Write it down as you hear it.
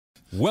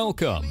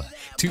Welcome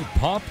to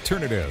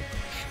Popternative,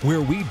 where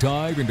we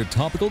dive into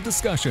topical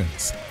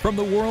discussions from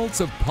the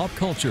worlds of pop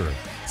culture,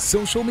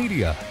 social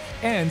media,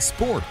 and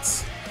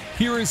sports.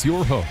 Here is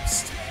your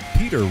host,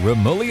 Peter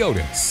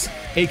Remoliotis,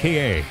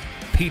 aka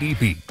PD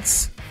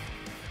Beats.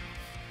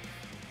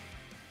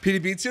 PD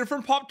Beats here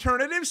from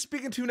Popternative,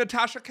 speaking to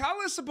Natasha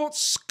Calis about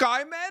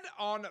Skymed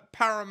on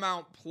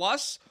Paramount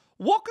Plus.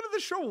 Welcome to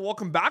the show.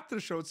 Welcome back to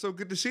the show. It's so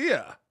good to see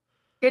you.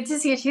 Good to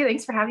see you too.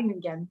 Thanks for having me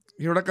again.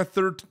 You're like a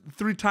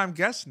three-time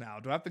guest now.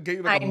 Do I have to get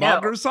you like a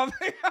mug or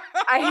something?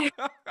 I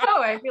know.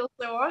 I feel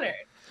so honored.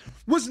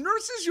 Was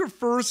Nurses your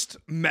first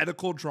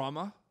medical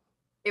drama?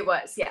 It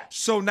was, yeah.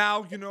 So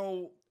now,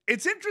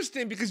 it's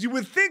interesting because you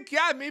would think,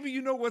 yeah, maybe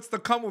what's to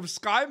come with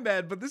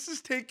Skymed, but this is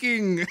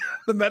taking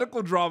the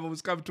medical drama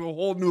was coming to a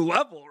whole new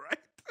level,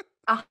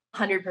 right?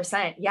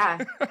 100%.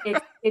 Yeah.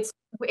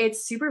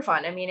 It's super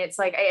fun. I mean, it's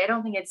like, I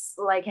don't think it's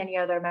like any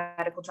other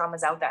medical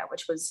dramas out there,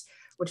 which was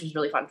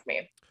really fun for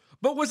me.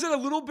 But was it a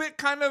little bit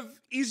kind of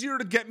easier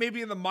to get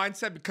maybe in the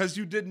mindset because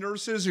you did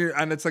Nurses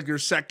and it's like your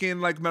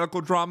second like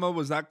medical drama?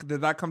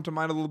 Did that come to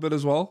mind a little bit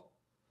as well?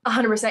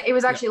 100%. It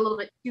was actually a little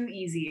bit too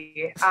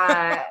easy.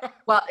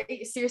 Well,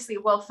 seriously,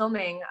 while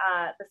filming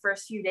the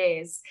first few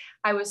days,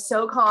 I was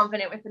so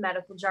confident with the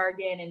medical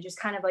jargon and just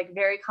kind of like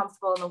very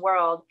comfortable in the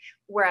world.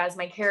 Whereas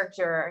my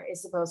character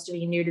is supposed to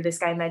be new to the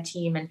Skymed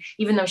team. And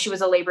even though she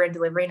was a labor and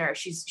delivery nurse,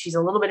 she's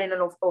a little bit in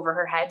and over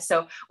her head.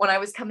 So when I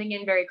was coming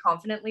in very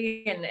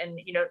confidently and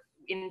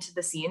into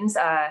the scenes,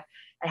 I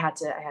had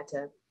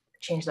to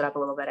change that up a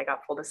little bit. I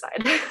got pulled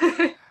aside.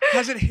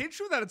 Has it hit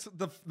you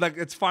that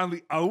it's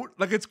finally out?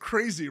 Like, it's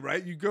crazy,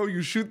 right?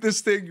 You shoot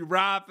this thing, you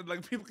wrap, and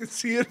like people can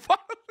see it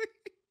finally.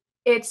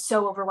 It's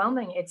so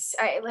overwhelming.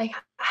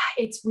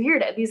 It's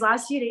weird. These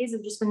last few days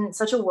have just been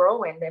such a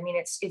whirlwind. I mean,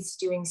 it's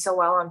doing so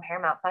well on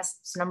Paramount Plus.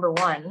 It's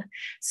 #1.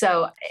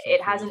 So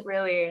it hasn't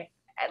really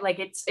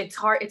it's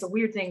hard. It's a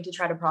weird thing to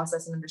try to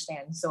process and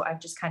understand. So I've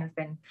just kind of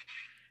been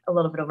a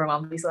little bit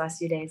overwhelmed these last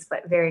few days,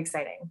 but very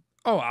exciting.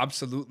 Oh,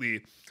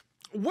 absolutely.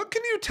 What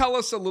can you tell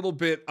us a little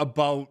bit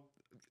about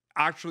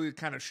actually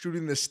kind of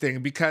shooting this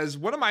thing? Because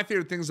one of my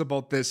favorite things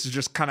about this is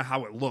just kind of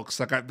how it looks.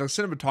 Like the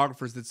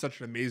cinematographers did such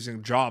an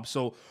amazing job.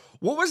 So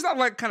what was that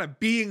like, kind of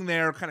being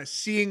there, kind of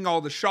seeing all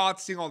the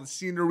shots, seeing all the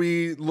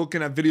scenery,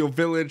 looking at Video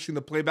Village, seeing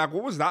the playback?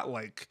 What was that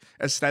like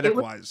aesthetic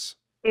wise?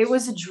 It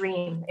was a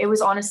dream. It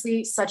was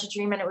honestly such a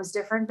dream, and it was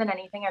different than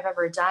anything I've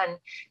ever done.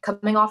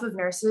 Coming off of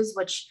Nurses,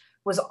 which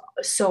was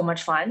so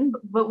much fun,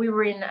 but we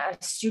were in a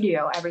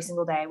studio every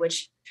single day,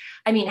 which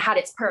I mean had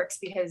its perks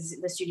because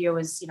the studio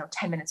was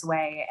 10 minutes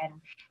away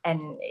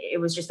and it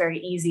was just very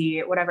easy,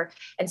 whatever.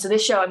 And so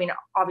this show, I mean,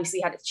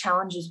 obviously had its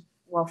challenges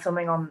while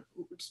filming on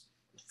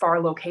far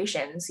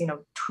locations,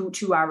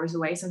 2 hours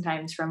away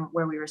sometimes from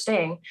where we were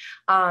staying.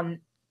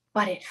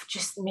 But it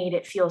just made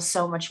it feel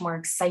so much more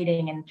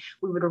exciting. And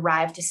we would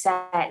arrive to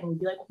set and we'd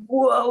be like,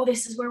 whoa,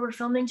 this is where we're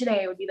filming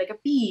today. It would be like a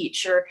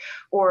beach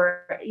or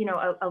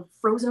a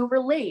frozen over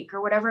lake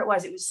or whatever it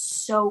was. It was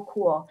so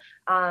cool.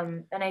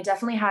 And I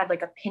definitely had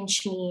like a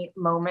pinch me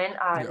moment.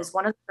 It was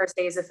one of the first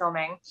days of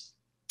filming.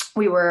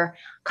 We were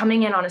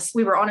coming in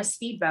we were on a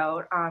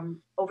speedboat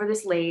over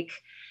this lake,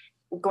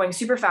 going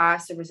super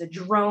fast. There was a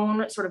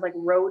drone sort of like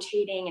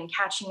rotating and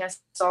catching us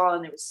all,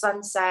 and there was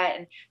sunset,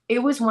 and it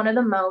was one of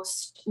the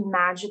most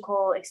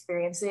magical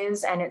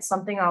experiences, and it's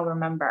something I'll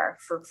remember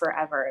for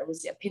forever. It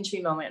was a pinch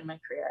me moment in my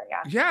career.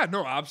 Yeah,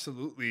 no,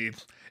 absolutely.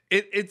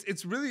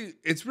 It's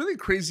really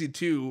crazy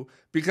too,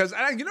 because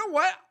you know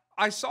what?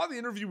 I saw the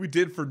interview we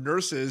did for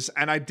Nurses,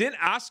 and I did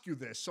ask you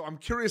this, so I'm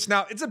curious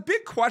now. It's a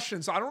big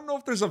question, so I don't know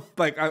if there's a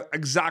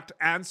exact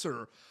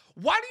answer.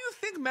 Why do you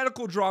think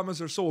medical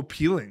dramas are so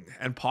appealing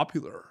and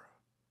popular?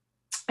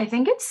 I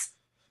think it's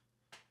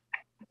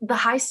the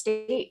high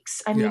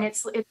stakes. I mean,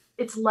 it's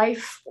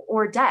life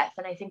or death,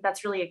 and I think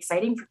that's really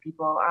exciting for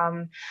people.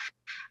 I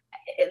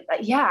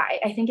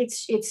think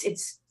it's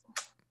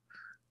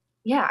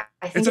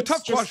a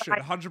tough question,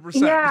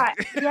 100%.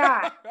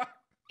 Yeah.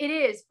 It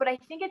is, but I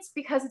think it's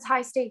because it's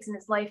high stakes and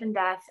it's life and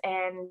death,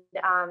 and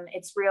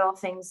it's real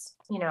things,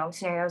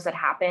 scenarios that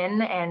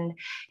happen. And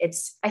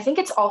I think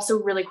it's also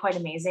really quite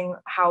amazing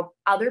how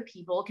other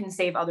people can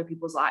save other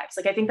people's lives.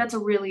 Like, I think that's a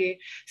really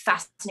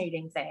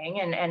fascinating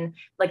thing. And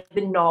like the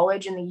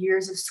knowledge and the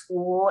years of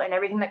school and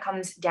everything that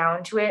comes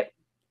down to it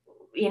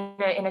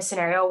in a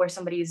scenario where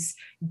somebody's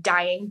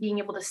dying, being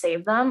able to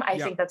save them. I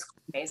think that's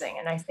amazing.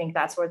 And I think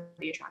that's where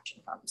the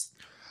attraction comes.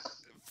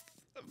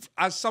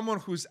 As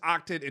someone who's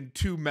acted in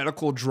 2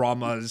 medical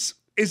dramas,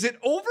 is it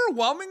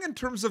overwhelming in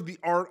terms of the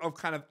art of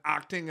kind of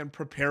acting and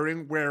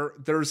preparing, where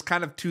there's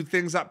kind of 2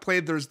 things at play?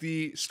 There's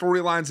the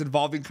storylines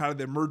involving kind of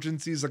the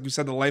emergencies, like you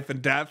said, the life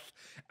and death,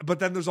 but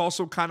then there's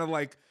also kind of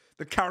like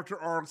the character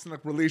arcs and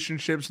like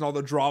relationships and all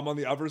the drama on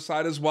the other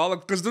side as well,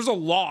 because there's a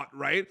lot,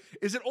 right?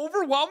 Is it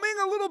overwhelming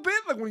a little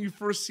bit, like when you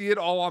first see it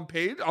all on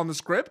the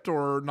script,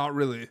 or not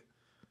really?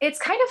 It's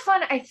kind of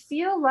fun. I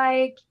feel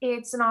like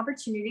it's an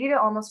opportunity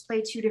to almost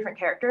play 2 different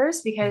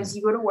characters, because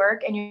you go to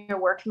work and you're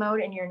work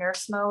mode and you're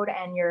nurse mode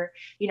and you're,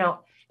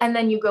 And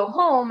then you go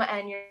home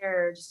and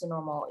you're just a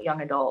normal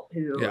young adult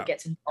who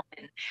gets involved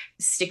in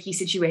sticky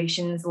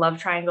situations, love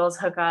triangles,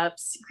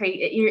 hookups,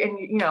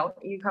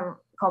 you come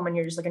home and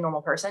you're just like a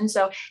normal person.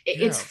 So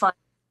it's fun.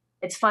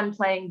 It's fun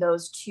playing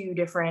those two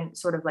different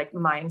sort of like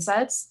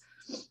mindsets.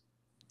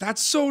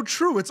 That's so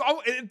true. It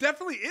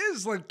definitely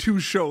is like two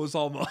shows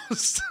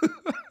almost.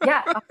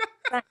 Yeah.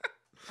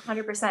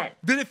 100%.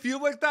 Did it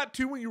feel like that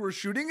too when you were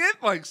shooting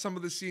it? Like some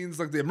of the scenes,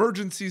 like the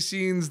emergency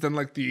scenes, then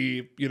like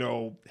the,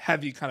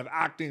 heavy kind of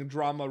acting,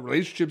 drama,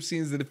 relationship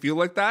scenes, did it feel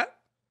like that?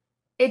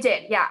 It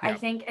did, yeah. I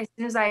think as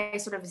soon as I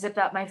sort of zipped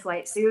up my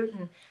flight suit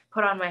and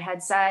put on my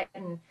headset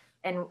and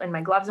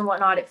my gloves and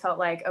whatnot, it felt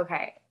like,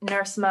 okay,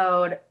 nurse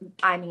mode,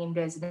 I mean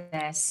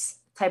business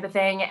type of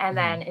thing. And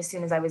then as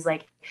soon as I was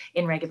like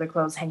in regular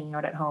clothes, hanging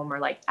out at home or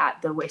like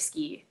at the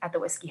whiskey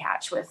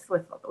hatch with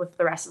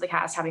the rest of the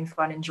cast, having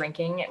fun and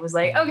drinking, it was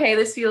like, okay,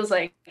 this feels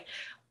like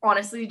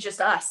honestly just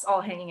us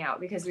all hanging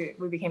out because we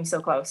became so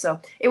close. So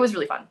it was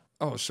really fun.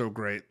 Oh, so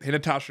great. Hey,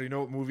 Natasha, you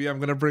know what movie I'm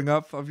going to bring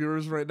up of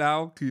yours right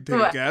now? Can you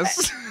take a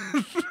guess?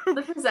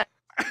 The Possession.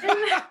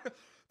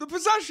 The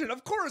Possession,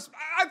 of course.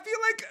 I feel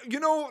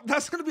like,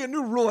 that's going to be a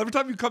new rule. Every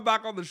time you come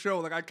back on the show,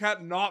 like I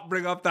can't not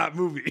bring up that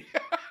movie.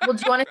 Well,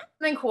 do you want to see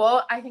something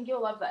cool? I think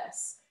you'll love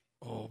this.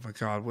 Oh my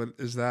God, what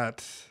is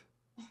that?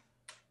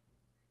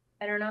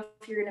 I don't know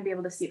if you're going to be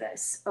able to see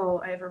this.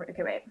 Oh,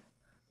 okay, wait.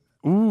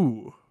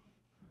 Ooh.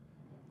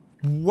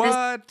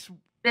 What?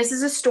 This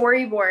is a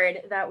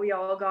storyboard that we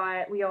all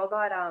got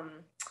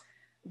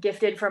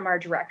gifted from our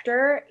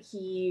director.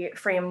 He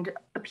framed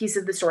a piece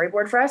of the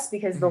storyboard for us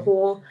because the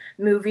whole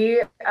movie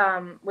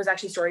was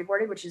actually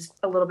storyboarded, which is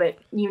a little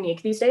bit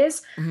unique these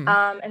days.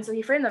 And so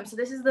he framed them. So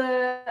this is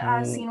the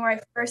scene where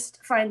I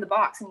first find the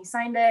box and he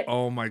signed it.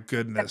 Oh my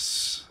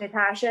goodness.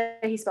 Natasha,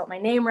 he spelled my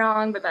name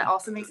wrong, but that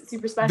also makes it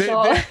super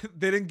special.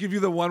 They didn't give you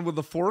the one with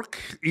the fork,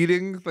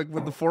 eating like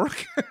with the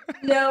fork?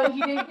 No, he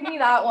didn't give me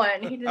that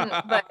one. He didn't,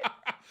 but...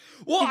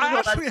 Well, I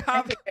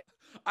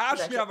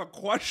actually have a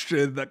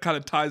question that kind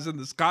of ties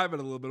into Skymed a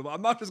little bit.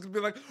 I'm not just gonna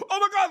be like, oh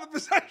my God, The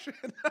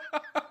Possession.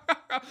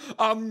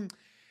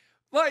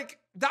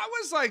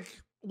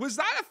 Was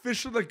that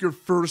officially like your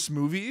first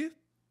movie?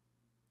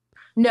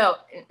 No,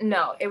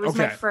 it was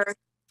my first.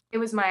 It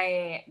was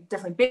my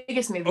definitely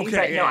biggest movie,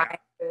 but no,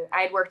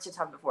 I had worked a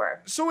ton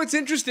before. So it's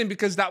interesting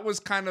because that was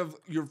kind of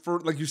your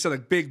first, like you said,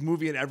 like big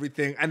movie and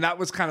everything, and that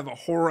was kind of a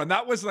horror, and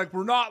that was like,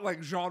 we're not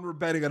like genre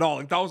bending at all.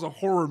 Like that was a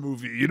horror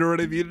movie, you know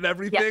what I mean, and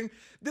everything. Yeah.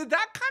 Did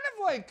that kind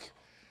of like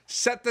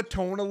set the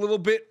tone a little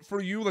bit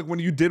for you, like when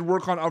you did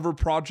work on other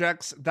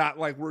projects that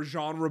like were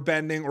genre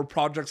bending or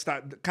projects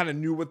that kind of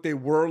knew what they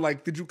were?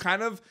 Like, did you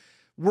kind of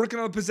working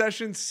on The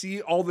Possession,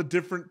 see all the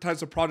different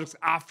types of projects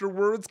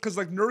afterwards? Because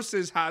like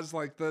Nurses has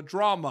like the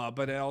drama,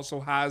 but it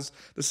also has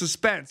the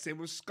suspense. It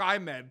was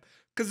Skymed.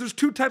 Because there's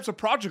two types of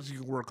projects you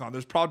can work on.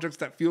 There's projects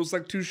that feels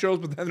like two shows,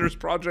 but then there's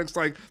projects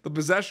like The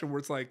Possession where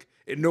it's like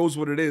it knows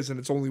what it is and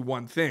it's only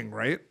one thing,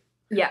 right?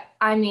 Yeah,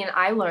 I mean,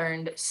 I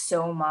learned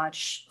so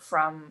much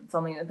from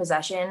filming The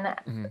Possession.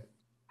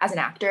 As an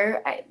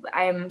actor,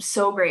 I am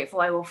so grateful.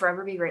 I will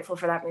forever be grateful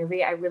for that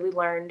movie. I really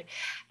learned,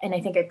 and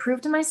I think I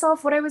proved to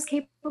myself what I was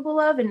capable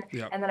of, and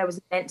that I was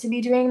meant to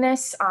be doing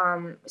this.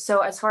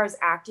 So as far as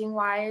acting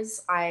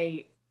wise,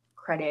 I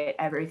credit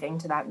everything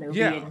to that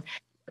movie and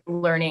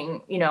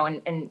learning,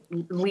 and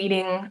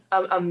leading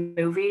a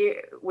movie,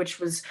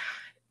 which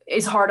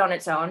is hard on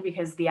its own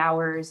because the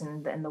hours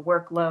and the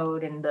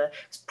workload and the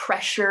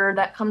pressure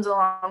that comes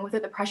along with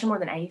it, the pressure more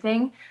than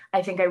anything,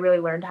 I think I really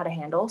learned how to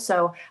handle.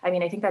 So, I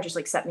mean, I think that just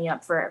like set me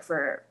up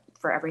for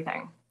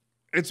everything.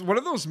 It's one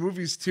of those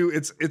movies too.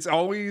 It's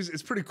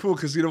pretty cool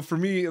because, for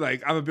me,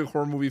 like I'm a big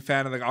horror movie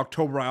fan, and like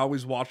October, I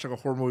always watch like a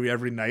horror movie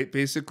every night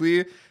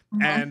basically.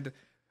 And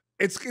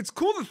it's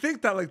cool to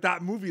think that like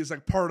that movie is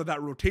like part of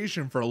that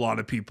rotation for a lot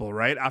of people,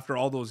 right? After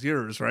all those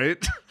years,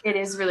 right? It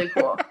is really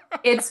cool.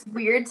 It's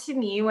weird to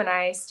me when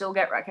I still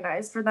get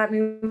recognized for that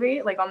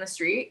movie, like on the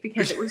street,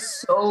 because it was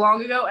so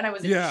long ago and I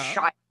was a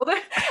child.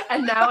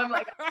 And now I'm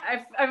like,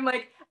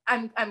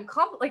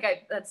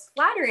 that's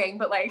flattering,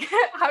 but like,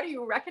 how do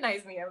you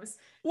recognize me? I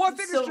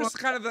think it's just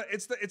kind of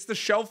it's the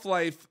shelf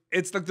life.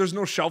 It's like there's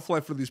no shelf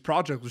life for these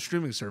projects with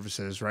streaming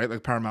services, right?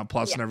 Like Paramount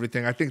Plus and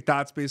everything. I think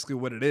that's basically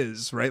what it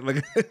is, right?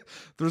 Like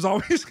there's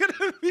always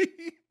gonna be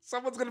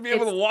someone's gonna be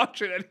able to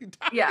watch it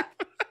anytime. Yeah,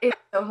 it's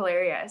so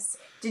hilarious.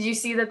 Did you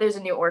see that there's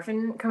a new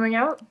Orphan coming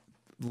out?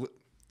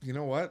 You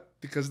know what?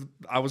 Because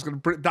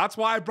that's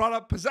why I brought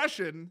up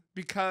Possession,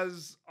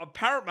 because of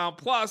Paramount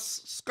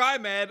Plus,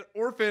 Skymed,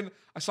 Orphan.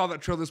 I saw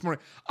that trailer this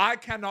morning. I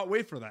cannot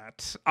wait for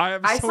that.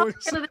 I saw it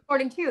this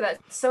morning too.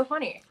 That's so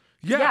funny.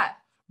 Yeah.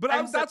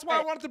 But that's why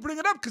I wanted to bring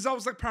it up, because I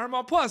was like,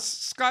 Paramount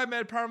Plus,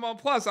 Skymed, Paramount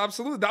Plus.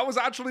 Absolutely. That was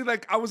actually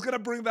like, I was going to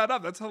bring that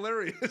up. That's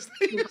hilarious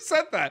that you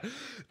said that.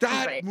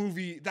 That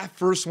movie, that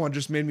first one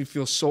just made me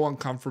feel so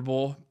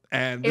uncomfortable.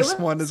 And this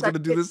one is going to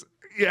do this.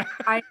 Yeah.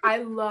 I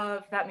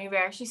love that movie.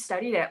 I actually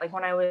studied it. Like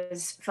when I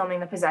was filming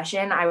The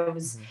Possession, I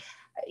was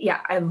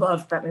yeah, I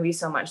loved that movie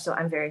so much. So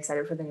I'm very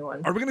excited for the new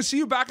one. Are we going to see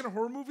you back in a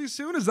horror movie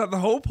soon? Is that the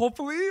hope,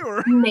 hopefully?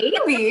 Or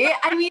maybe.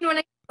 I mean, when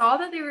I saw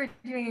that they were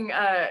doing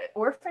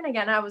Orphan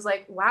again, I was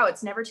like, wow,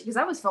 it's never because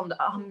that was filmed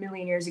a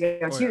million years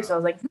ago too. Yeah. So I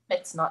was like,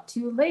 it's not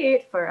too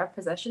late for a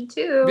Possession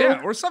 2.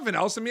 Yeah, or something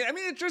else. I mean,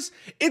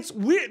 it's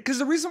weird because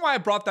the reason why I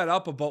brought that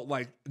up about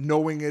like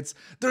knowing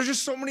there's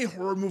just so many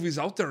horror movies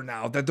out there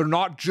now that they're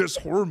not just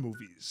horror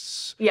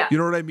movies. Yeah. You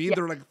know what I mean? Yeah.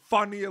 They're like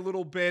funny a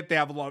little bit. They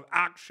have a lot of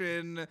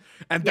action.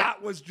 And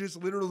that was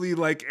just literally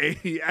like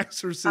a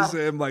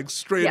exorcism, like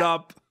straight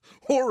up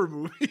horror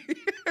movie.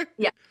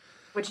 Yeah.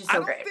 Which is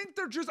so great.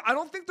 I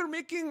don't think they're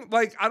making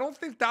I don't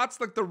think that's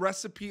like the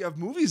recipe of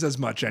movies as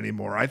much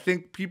anymore. I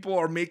think people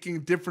are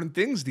making different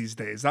things these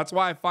days. That's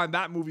why I find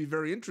that movie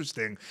very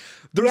interesting.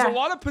 There's a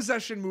lot of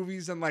possession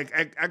movies and like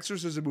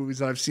exorcism movies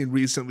that I've seen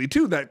recently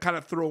too that kind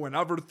of throw in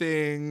other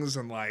things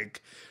and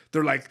like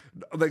they're like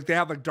they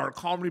have like dark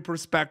comedy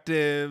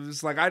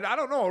perspectives. Like I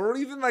don't know, or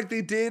even like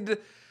they did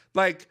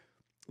like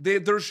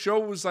their show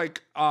was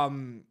like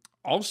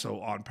also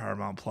on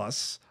Paramount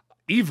Plus,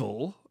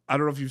 Evil. I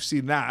don't know if you've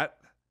seen that.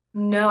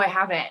 No, I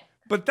haven't.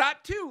 But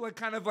that too, like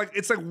kind of like,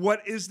 it's like,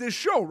 what is this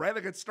show, right?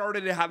 Like it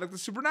had like the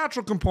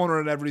supernatural component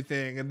and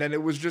everything. And then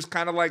it was just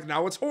kind of like,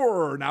 now it's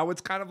horror. Now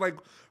it's kind of like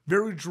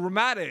very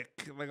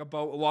dramatic, like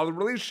about a lot of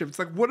relationships.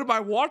 Like, what am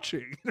I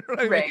watching? You know what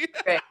I mean?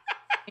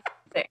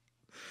 Right.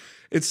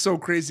 It's so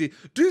crazy.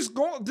 Does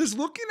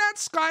looking at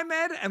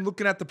Skymed and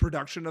looking at the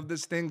production of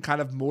this thing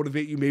kind of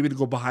motivate you maybe to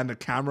go behind the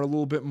camera a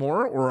little bit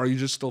more? Or are you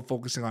just still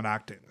focusing on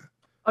acting?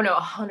 Oh no,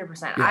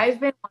 100%. Yeah. I've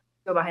been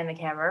go behind the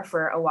camera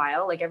for a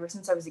while. Like ever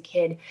since I was a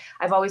kid,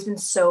 I've always been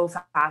so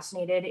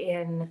fascinated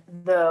in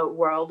the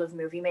world of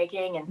movie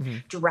making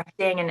and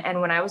directing. And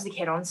when I was the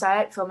kid on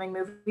set filming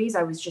movies,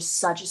 I was just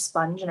such a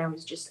sponge and I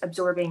was just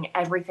absorbing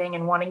everything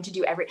and wanting to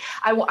do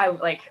I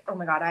like, oh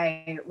my God,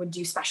 I would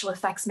do special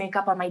effects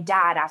makeup on my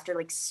dad after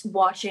like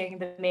watching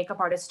the makeup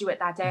artist do it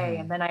that day.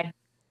 And then I'd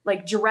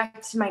like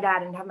direct my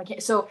dad and have my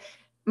kid. So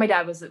my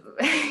dad was,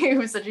 he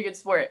was such a good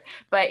sport,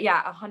 but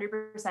yeah,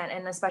 100%.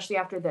 And especially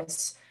after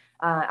this,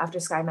 after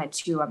Skymed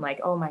 2, I'm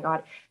like, oh my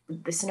God,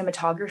 the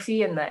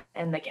cinematography and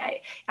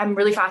I'm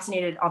really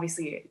fascinated.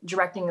 Obviously,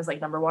 directing is like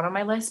number one on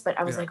my list, but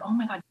I was like, oh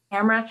my God,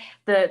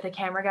 the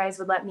camera guys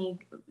would let me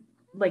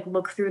like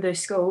look through the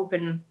scope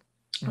and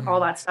all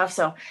that stuff.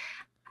 So,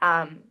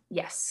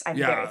 yes, I'm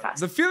very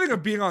fascinated. The feeling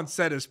of being on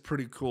set is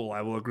pretty cool.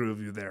 I will agree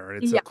with you there.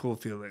 It's a cool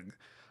feeling.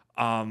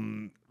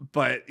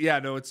 But yeah,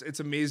 no,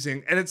 it's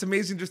amazing, and it's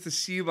amazing just to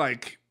see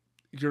like.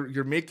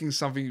 You're making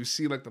something, you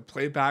see like the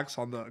playbacks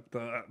on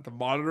the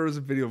monitors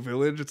of Video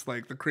Village. It's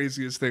like the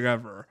craziest thing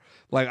ever.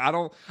 Like I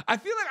don't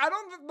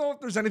know if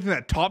there's anything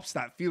that tops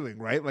that feeling,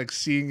 right? Like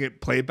seeing it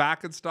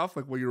playback and stuff,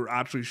 like when you're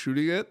actually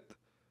shooting it.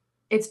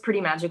 It's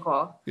pretty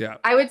magical. Yeah.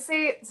 I would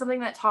say something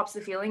that tops the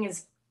feeling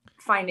is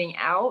finding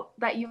out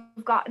that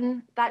you've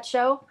gotten that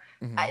show.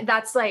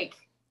 That's like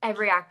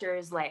every actor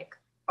is like,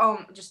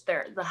 just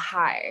the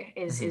high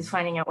is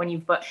finding out when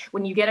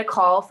you get a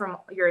call from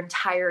your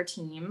entire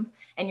team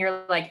and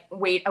you're like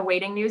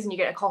awaiting news and you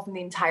get a call from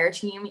the entire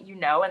team,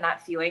 and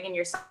that feeling in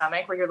your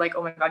stomach where you're like,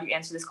 oh my God, you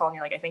answered this call and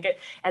you're like, I think it,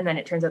 and then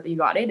it turns out that you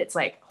got it. It's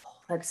like, oh,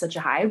 that's such a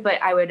high. But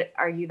I would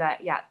argue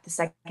that, the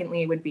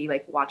secondly would be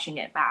like watching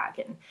it back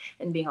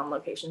and being on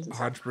locations and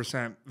stuff.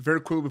 100%.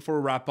 Very cool. Before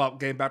we wrap up,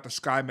 getting back to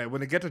Skymed,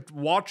 when they get to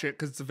watch it,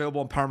 because it's available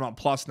on Paramount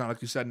Plus now,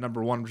 like you said,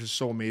 number one, which is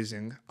so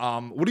amazing.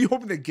 What are you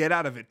hoping to get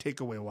out of it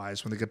takeaway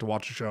wise when they get to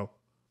watch the show?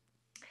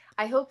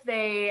 I hope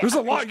there's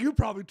a lot you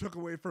probably took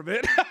away from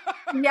it.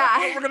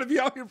 Yeah. We're going to be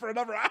out here for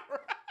another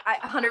hour.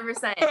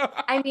 100%.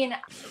 I mean,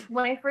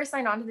 when I first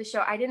signed on to the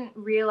show, I didn't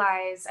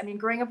realize,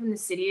 growing up in the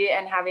city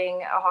and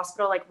having a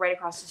hospital like right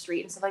across the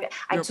street and stuff like that,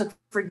 I took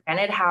for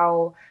granted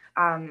how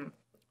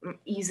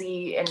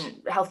easy and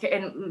healthcare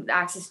and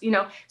access,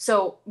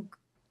 so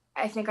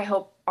I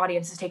hope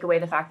audiences take away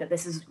the fact that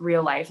this is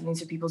real life and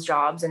these are people's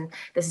jobs and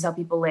this is how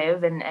people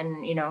live and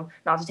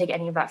not to take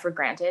any of that for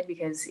granted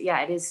because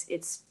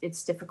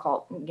it's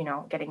difficult,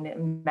 getting the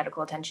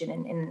medical attention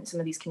in some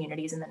of these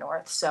communities in the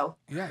north. So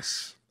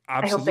yes,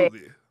 absolutely. I hope they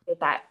get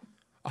that.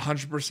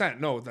 100%.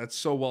 No, that's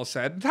so well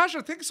said.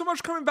 Natasha, thank you so much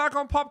for coming back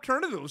on Pop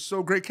Turnitive. It was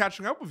so great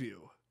catching up with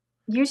you.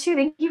 You too.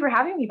 Thank you for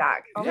having me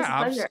back. Always a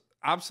pleasure.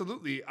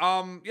 Absolutely.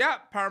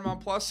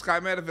 Paramount Plus,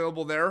 Skymed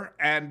available there,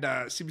 and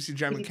CBC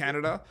Gem in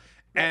Canada.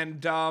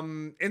 And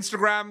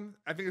Instagram,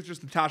 I think it's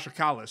just Natasha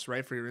Calis,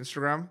 right, for your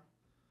Instagram?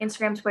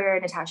 Instagram, Twitter,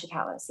 Natasha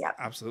Calis, yeah.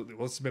 Absolutely.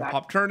 Well, this has been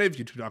Pop Turnitive,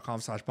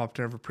 youtube.com/Pop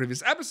Turnitive for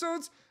previous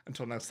episodes.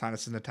 Until next time,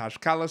 this is Natasha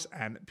Calis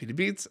and PD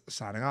Beats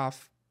signing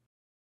off.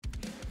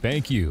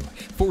 Thank you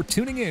for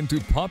tuning in to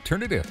Pop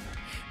Turnitive.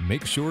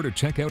 Make sure to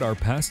check out our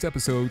past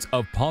episodes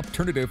of Pop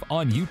Turnitive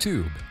on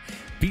YouTube.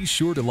 Be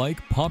sure to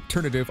like Pop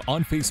Turnitive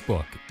on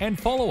Facebook and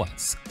follow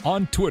us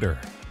on Twitter.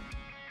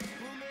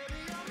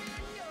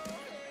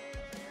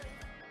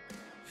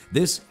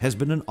 This has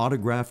been an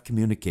Autograph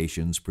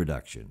Communications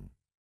production.